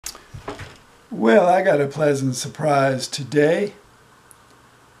Well, I got a pleasant surprise today.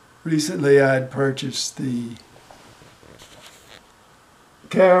 Recently I'd purchased the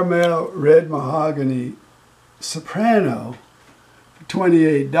caramel red mahogany soprano for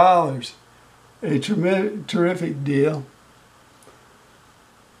 $28. A terrific deal.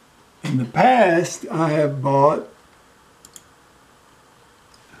 In the past I have bought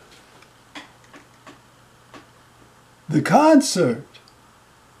the concert,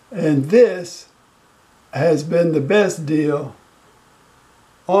 and this has been the best deal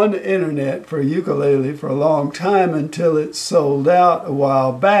on the internet for ukulele for a long time until it sold out a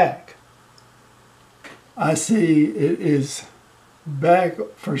while back. I see it is back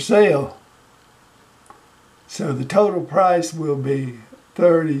for sale. So the total price will be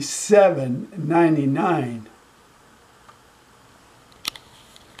 $37.99.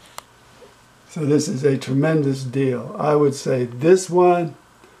 So this is a tremendous deal. I would say this one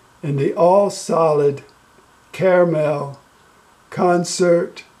and the all-solid caramel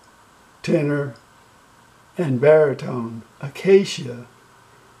concert, tenor, and baritone acacia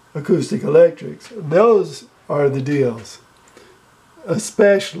acoustic electrics. Those are the deals,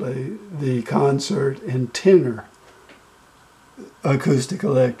 especially the concert and tenor acoustic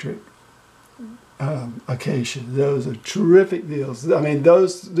electric acacia. Those are terrific deals. I mean,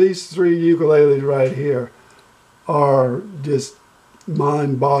 these three ukuleles right here are just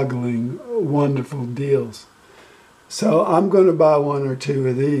mind-boggling, wonderful deals. So I'm going to buy one or two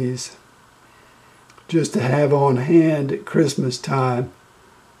of these just to have on hand at Christmas time.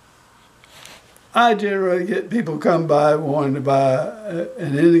 I generally get people come by wanting to buy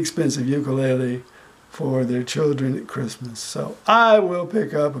an inexpensive ukulele for their children at Christmas. So I will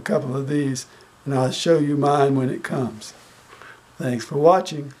pick up a couple of these and I'll show you mine when it comes. Thanks for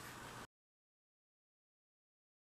watching.